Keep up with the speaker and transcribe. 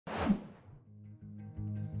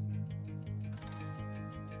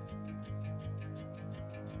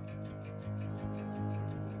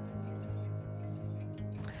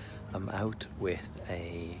I'm out with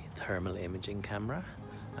a thermal imaging camera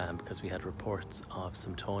because we had reports of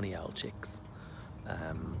some tawny owl chicks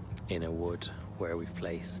in a wood where we've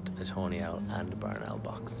placed a tawny owl and a barn owl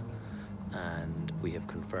box, and we have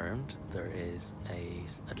confirmed there is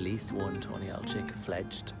at least one tawny owl chick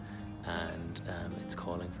fledged, and it's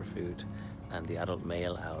calling for food, and the adult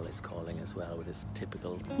male owl is calling as well with his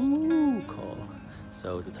typical ooh call.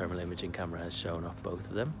 So the thermal imaging camera has shown up both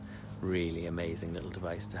of them. Really amazing little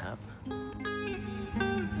device to have.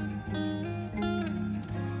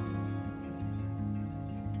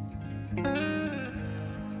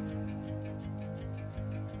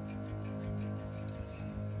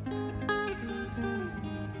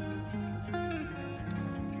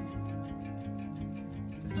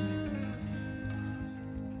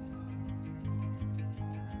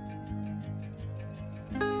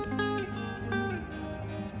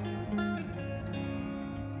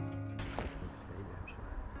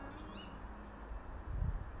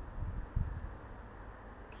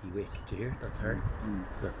 Wick, did you hear? That's her.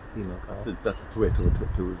 So that's the female call. That's the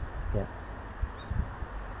tawny. Yeah.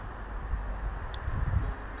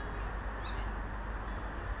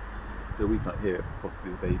 So we can't hear it.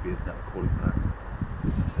 Possibly the baby is now calling back.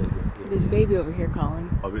 There's a baby over here calling.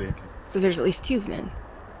 Oh really? Okay. So there's at least two then.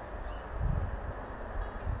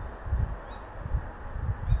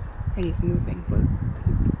 And he's moving. Well, I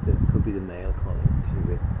think that could be the male calling to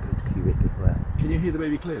Wick as well. Can you hear the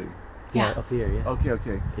baby clearly? Yeah. Up here, yeah. Okay.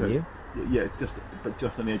 Can you? Yeah, it's just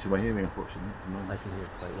on the edge of my hearing, unfortunately. It's I can hear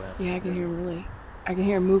it quite well. Yeah, I can hear him really. I can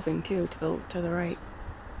hear him moving too, to the right.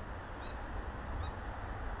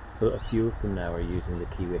 So a few of them now are using the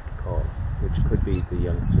Kiwik call, which could be the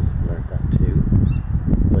youngsters have learnt that too.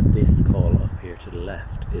 But this call up here to the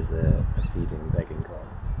left is a feeding, begging call.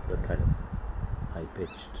 So kind of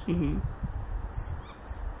high-pitched kind of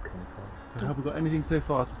call. So have we got anything so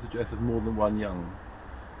far to suggest there's more than one young?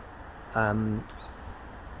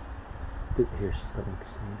 Here she's coming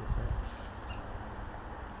this way.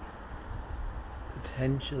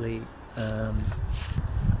 Potentially,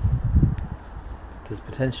 there's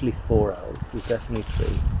potentially 4 owls. There's definitely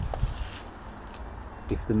 3.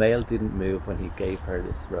 If the male didn't move when he gave her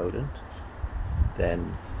this rodent,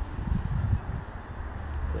 then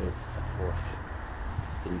there's a 4th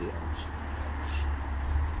in the end.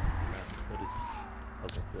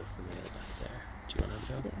 Okay, so that's the male back there. Do you want to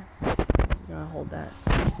go? Yeah. You want to hold that? It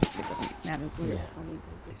doesn't matter.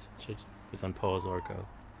 Yeah. It's on pause or go.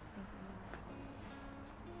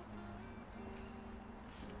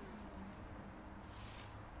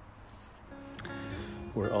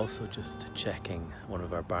 We're also just checking one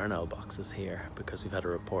of our barn owl boxes here because we've had a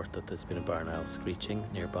report that there's been a barn owl screeching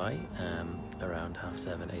nearby around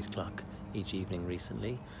 7:30, 8 o'clock each evening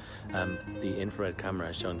recently. The infrared camera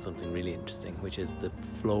has shown something really interesting, which is the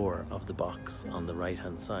floor of the box on the right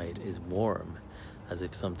hand side is warm, as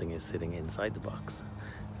if something is sitting inside the box.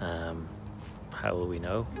 How will we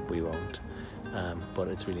know? We won't. But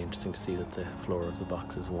it's really interesting to see that the floor of the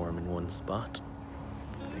box is warm in one spot.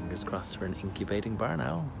 Fingers crossed for an incubating barn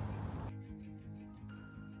owl.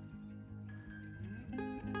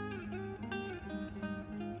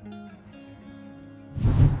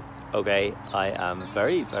 Okay, I am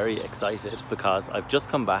very, very excited because I've just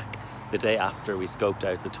come back the day after we scoped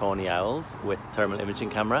out the tawny owls with the thermal imaging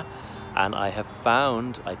camera, and I have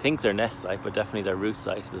found, I think their nest site, but definitely their roost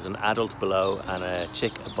site. There's an adult below and a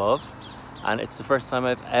chick above, and it's the first time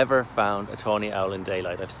I've ever found a tawny owl in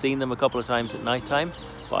daylight. I've seen them a couple of times at night time,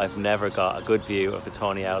 but I've never got a good view of a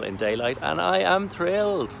tawny owl in daylight, and I am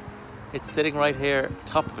thrilled. It's sitting right here,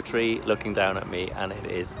 top of a tree, looking down at me, and it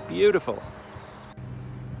is beautiful.